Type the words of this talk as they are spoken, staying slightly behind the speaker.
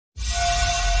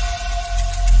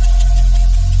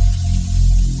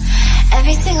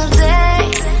single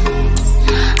day,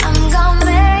 I'm gonna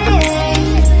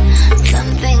make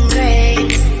something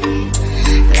great.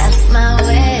 That's my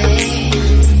way.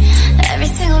 Every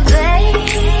single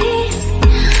day,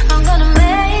 I'm gonna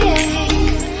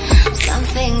make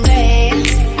something great.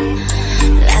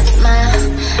 That's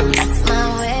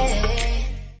my way.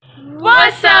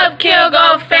 What's up,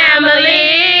 Kilgore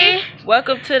family?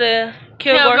 Welcome to the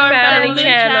Kilgore family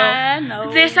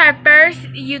channel. This is our first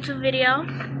YouTube video.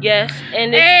 Yes,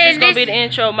 and this is gonna be the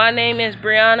intro. My name is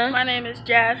Brianna. My name is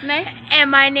Jazzy.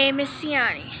 And my name is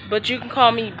Ciani. But you can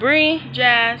call me Bree,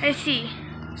 Jazz, and C.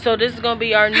 So this is gonna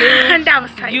be our new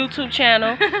YouTube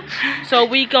channel. So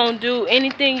we gonna do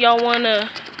anything y'all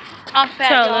wanna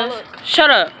tell us.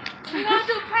 Shut up. We're gonna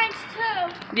do pranks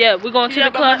too. Yeah, we're going to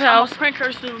the Clubhouse. Prank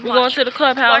her soon. We're going to the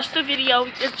Clubhouse. Watch the video.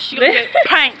 She gonna get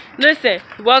pranked. Listen,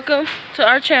 welcome to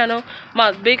our channel.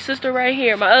 My big sister right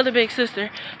here, my other big sister,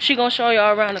 she gonna show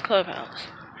y'all around the Clubhouse.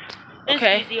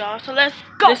 Okay. It's easy, y'all. So let's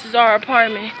go. This is our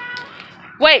apartment.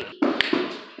 Wait.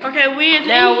 Okay, we is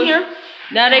in here.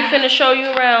 Now they finna show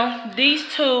you around.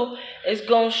 These two is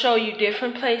gonna show you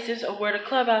different places of where the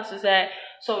Clubhouse is at.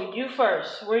 So you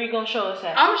first. Where you gonna show us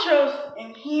at? I'm gonna show us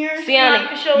in here.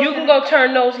 Ciani, you can go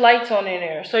turn those lights on in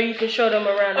there so you can show them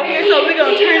around. Okay, so we're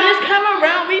gonna turn this camera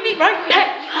around. We be right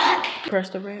back. Press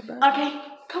the red button. Okay,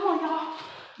 come on, y'all.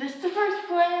 This is the first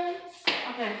place.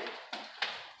 Okay.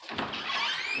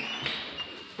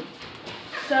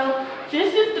 So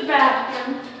this is the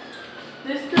bathroom.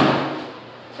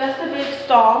 That's the big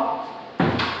stall.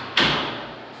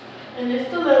 And this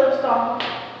the little stall.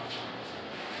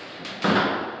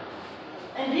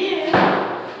 And then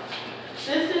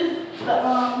this is the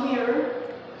mirror.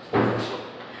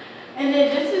 And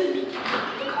then this is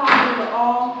the closet with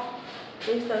all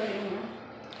this stuff in here.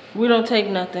 We don't take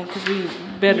nothing because we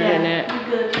better than that. We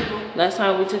good people. Last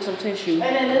time we took some tissue.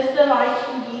 And then this is the light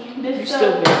thingy. This is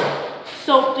the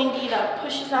soap thingy that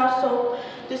pushes out soap.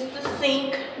 This is the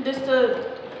sink. This is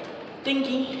the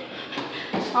thingy.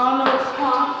 I don't know what it's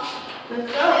called.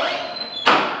 Let's go.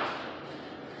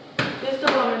 This is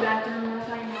the woman bathroom. That's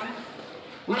how you know.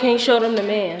 We can't show them the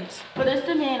man's. But this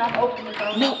the man. I'm opening it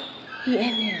though. No, he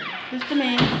in there. This the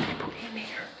man. Put in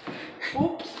there.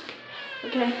 Oops.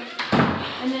 Okay.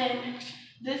 And then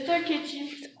this their kitchen.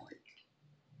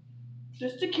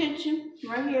 This the kitchen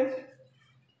right here.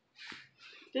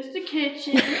 This the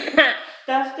kitchen.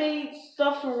 That's the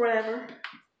stuff or whatever.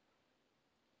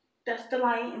 That's the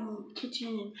light and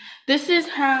kitchen. This is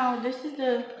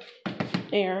the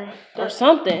Air or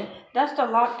something. That's the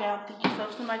lockdown thing. So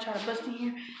if somebody try to bust in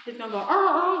here, it's gonna go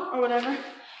or whatever.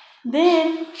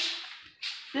 Then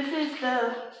this is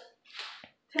the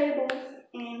tables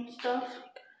and stuff.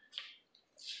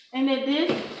 And then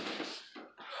this.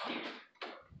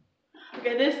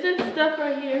 Okay, this is the stuff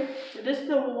right here. This is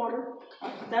the water.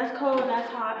 That's cold, that's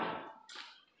hot.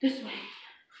 This way.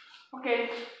 Okay.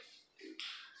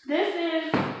 This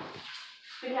is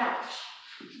the couch.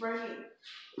 Right here.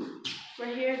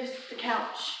 Right here, this is the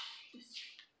couch.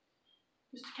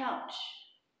 This is the couch.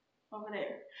 Over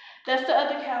there. That's the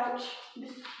other couch.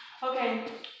 Okay,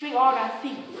 we all got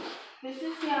seats. This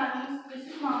is Ciani's. This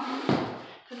is mine.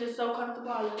 Because it's so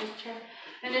comfortable. I love this chair.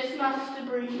 And this is my sister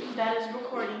Bree that is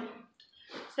recording.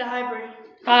 Say hi, Bree.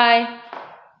 Hi.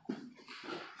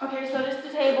 Okay, so this is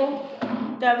the table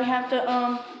that we have to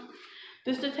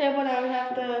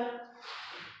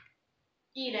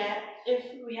eat at if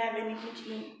we have anything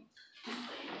to eat.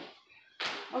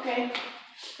 Okay,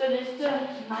 so this is the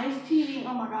nice TV.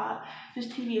 Oh my god, this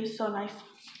TV is so nice.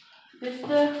 This is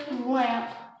the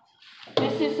lamp.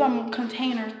 This is some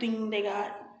container thing they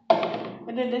got.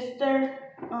 And then this is their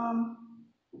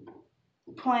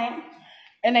plant.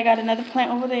 And they got another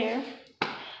plant over there.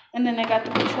 And then they got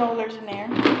the controllers in there.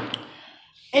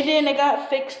 And then they got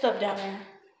fake stuff down there.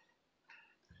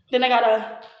 Then let's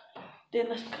go this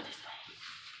way.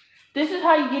 This is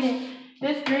how you get in.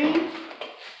 This green,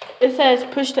 it says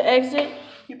push to exit.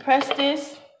 You press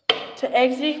this to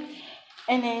exit.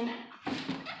 And then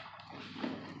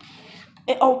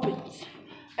it opens.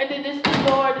 And then this is the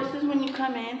door. This is when you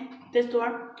come in. This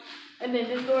door. And then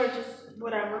this door is just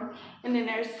whatever. And then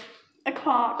there's a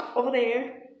clock over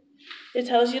there. It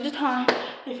tells you the time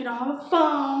if you don't have a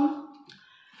phone.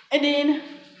 And then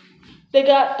they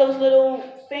got those little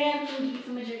fan thingies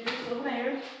in the jiggers over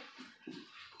there.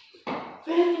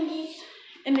 Fan thingies.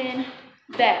 And then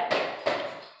that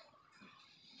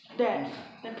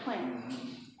plant.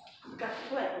 Got the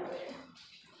plant over there.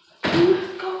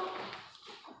 Let's go.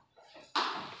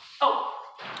 Oh.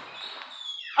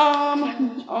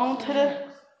 On to the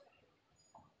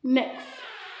next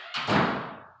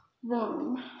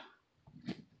room.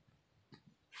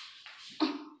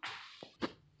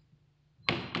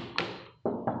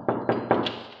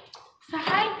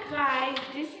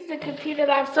 computer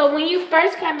lab. So when you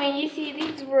first come in, you see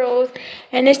these rules,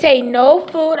 and they say no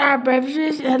food or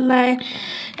beverages in the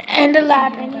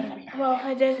lab. Well,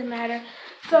 it doesn't matter.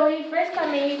 So when you first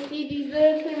come in, you see these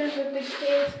little clippers with the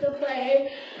kids to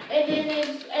play,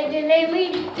 and then they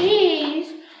leave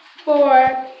these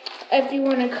for if you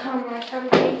want to come or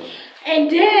something. And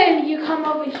then you come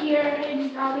over here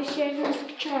and all these chairs are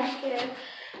subtracted.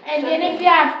 And then if you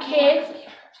have kids,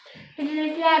 they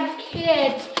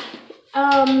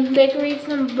can read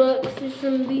some books. There's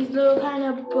these little kind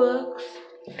of books.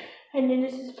 And then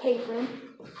this is paper.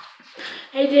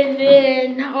 And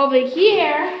then over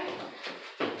here,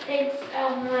 it's a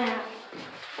lamp.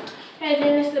 And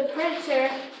then it's the printer.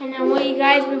 And then what you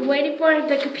guys been waiting for is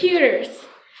the computers.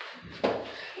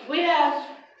 We have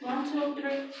 1, 2,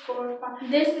 3, 4, 5.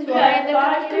 This is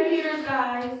five computers,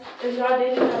 guys. As y'all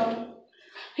didn't know.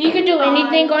 You can do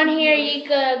anything on here. You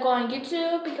could go on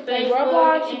YouTube. You could play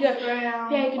Roblox. You could do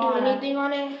anything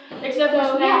on it. Except for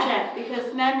Snapchat, because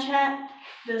Snapchat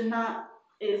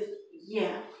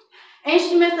yeah. And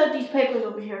she messed up these papers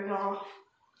over here, y'all.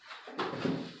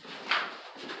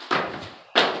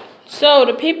 So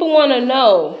the people want to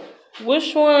know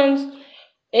which ones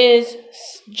is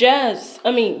Jazz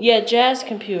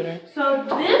computer. So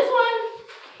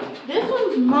this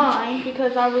one's mine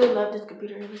because I really love this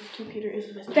computer. This computer is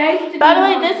the best. By the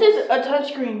way, this is a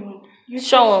touchscreen one. You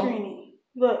show them.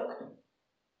 Look.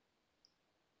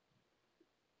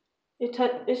 It's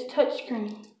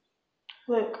touchscreen.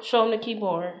 Look. Show them the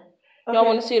keyboard. Okay. Y'all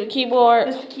want to see the keyboard?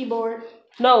 It's the keyboard.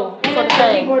 No, and for the it's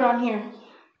thing. a keyboard on here.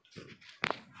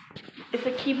 It's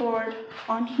a keyboard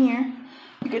on here.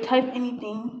 You can type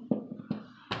anything.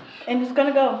 And it's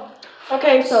gonna go.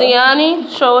 Okay, so Siani,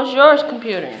 show us yours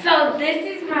computer. So this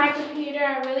is my computer.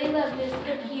 I really love this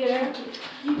computer.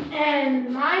 And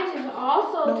mine is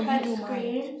also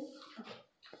touchscreen.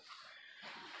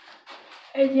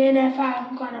 And then if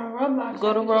I'm going to Roblox,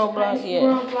 go to Roblox, yeah.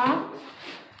 Roblox.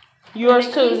 Yours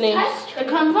too, Nick. It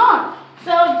comes on.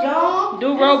 So y'all do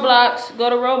Roblox. Go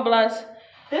to Roblox.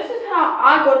 This is how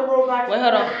I go to Roblox. Wait,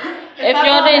 hold on. If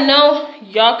y'all didn't know,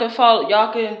 y'all can follow.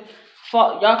 Y'all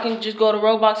can just go to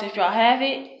Roblox if y'all have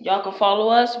it. Y'all can follow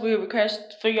us. We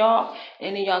request for y'all,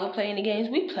 and then y'all can play any games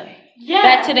we play. Yeah.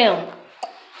 Back to them.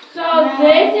 So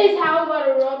this is how I go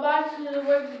to Roblox, and it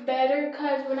works better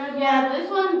because when I go this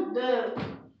one, the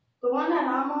one that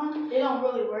I'm on, it don't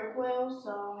really work well,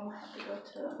 so I'm gonna have to go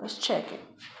to. Let's check it.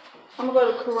 I'm gonna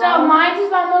go to Corral. So mine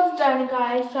is almost done,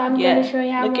 guys. So I'm gonna show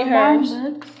you how look at mine hers.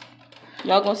 looks.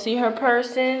 Y'all gonna see her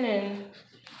person and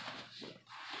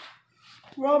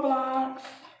Roblox.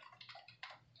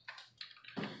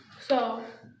 So.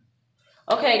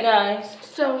 Okay, guys.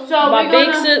 So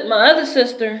my other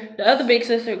sister, the other big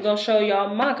sister, gonna show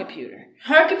y'all my computer.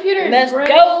 Her computer is Let's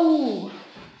go.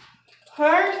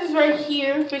 Hers is right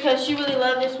here because she really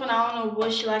loved this one. I don't know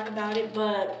what she liked about it,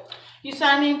 but you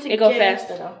sign in to it go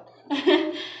faster though.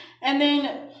 And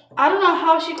then I don't know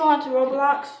how she got into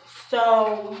Roblox.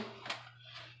 So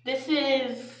this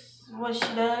is what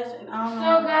she does, and I don't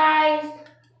know. So guys.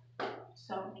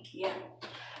 So yeah,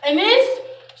 and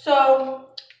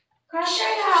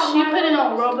she put it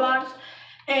on Roblox,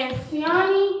 and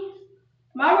Siani,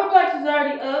 my Roblox is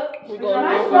already up. We're going to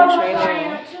Roblox right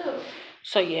now.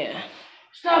 So yeah.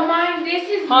 So mine, this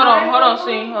is hold on,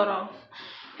 see, hold on.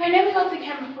 Here, let me hold the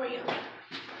camera for you.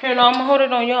 Here, no, I'm gonna hold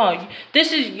it on y'all.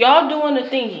 This is y'all doing the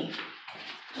thingy.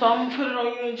 So I'm gonna put it on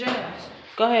you and Jazz.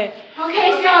 Go ahead.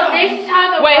 Okay, so this is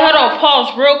how the wait, hold on,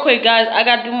 pause real quick, guys. I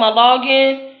gotta do my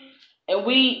login, and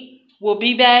we'll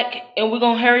be back, and we're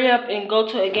gonna hurry up and go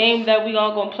to a game that we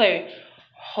all gonna play.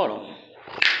 Hold on.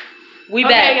 We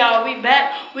back. Okay, y'all, we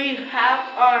back. We have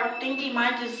our thingy.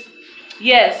 Mine just.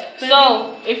 Yes.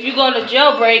 So if you go to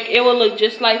jailbreak, it will look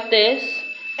just like this.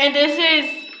 And this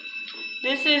is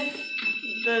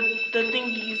the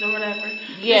thingies or whatever.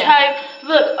 Yeah. Type,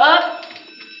 look up.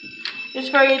 It's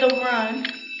for you to run.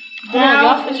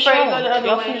 Down is for you to go the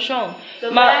other way. Show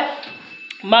them. Left.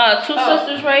 My two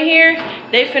sisters right here,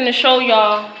 they finna show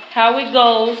y'all how it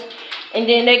goes, and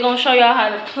then they gonna show y'all how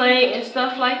to play and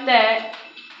stuff like that.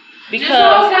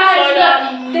 Because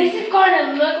this is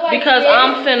gonna look like because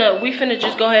this. we finna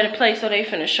just go ahead and play, so they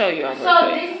finna show you. So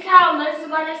this is how it looks. It's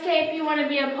gonna say if you want to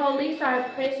be a police or a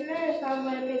prisoner, so I'm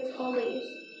gonna pick police.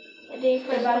 And then you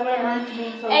press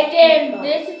and then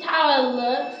this is how it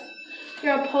looks.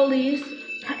 You're a police,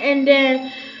 and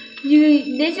then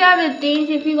these are the things.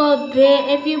 If you go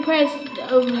if you press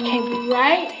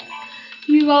right,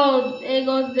 it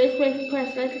goes this way. If you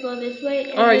press left, it goes this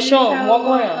way. All right, show them. Walk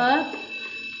around. Up.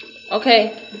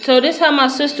 Okay, so this is how my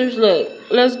sisters look.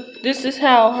 This is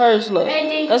how hers look.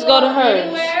 Let's go to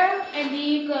hers. And then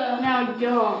you go Now,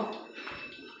 y'all,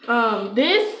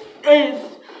 this is.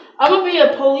 I'm gonna be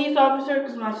a police officer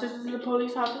because my sister's a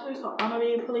police officer, so I'm gonna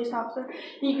be a police officer.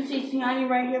 You can see Siani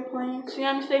right here playing.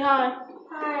 Siani, say hi.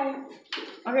 Hi.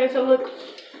 Okay, so look.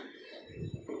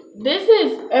 This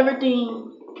is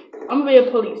everything. I'm gonna be a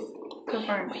police.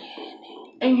 Confirm.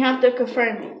 And you have to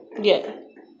confirm it. Yeah.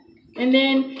 And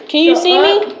then. Can you see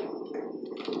me?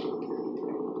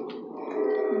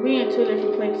 We in two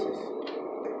different places.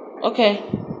 Okay.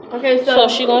 Okay, so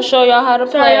she gonna show y'all how to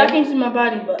play. Sorry, I can't see my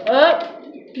body, but up.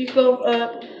 You go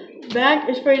up. Back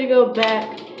is for you to go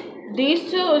back.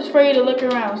 These two is for you to look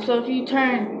around. So if you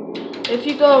turn, if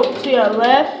you go to your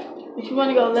left, if you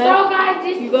want to go left, so guys,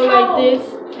 this you go like this,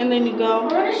 and then you go. We're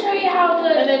gonna show you how to.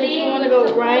 And then if you want to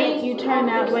go right, you turn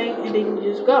that way, and then you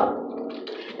just go.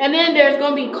 And then there's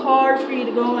gonna be cars for you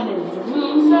to go in and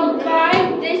zoom. So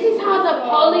guys, this is how the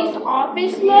police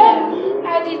office looks.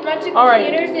 Has these bunch of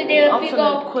computers, and then if you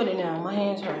go, quit it now. My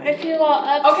hands hurt. If you go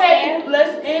upstairs. Okay,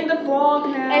 let's end the vlog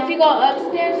now. If you go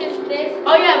upstairs, it's this.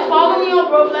 Oh yeah, follow me on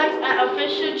Roblox at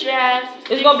official Jazz.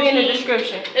 It's gonna be in the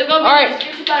description. It's gonna be in the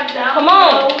description box down Come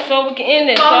on, so we can end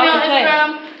this. Follow me on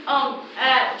Instagram.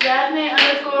 At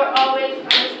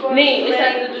Jasmine_always_. Nee, it's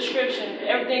in the description.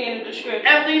 Everything in the description.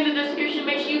 Everything in the description.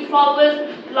 Make sure you follow us,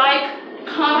 like,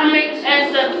 comment,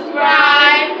 and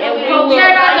subscribe. And we will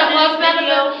turn on the post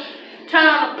video. Turn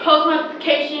on the post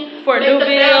notification for new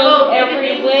videos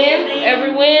every Wednesday.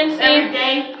 Every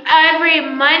day. Every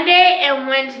Monday and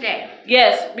Wednesday.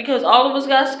 Yes, because all of us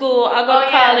got school. I go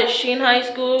to college. She in high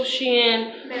school. She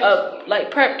in like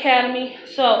prep academy.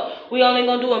 So we only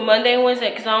gonna do it Monday and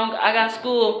Wednesday because I got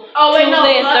school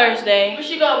Tuesday and Thursday. We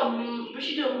should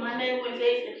do Monday,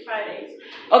 Wednesdays, and Fridays.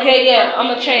 Okay, yeah, I'm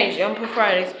gonna change it. I'm gonna put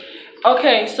Fridays.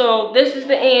 Okay, so this is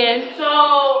the end.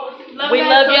 So we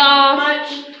love y'all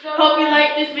much. Hope you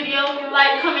like this video.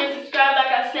 Like, comment, subscribe,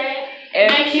 like I said.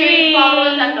 And make sure you follow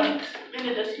us in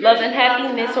the description. Love and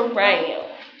happiness around.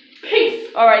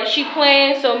 Peace. Alright, she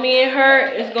playing, so me and her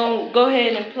is gonna go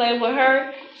ahead and play with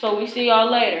her. So we see y'all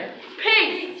later.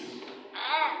 Peace.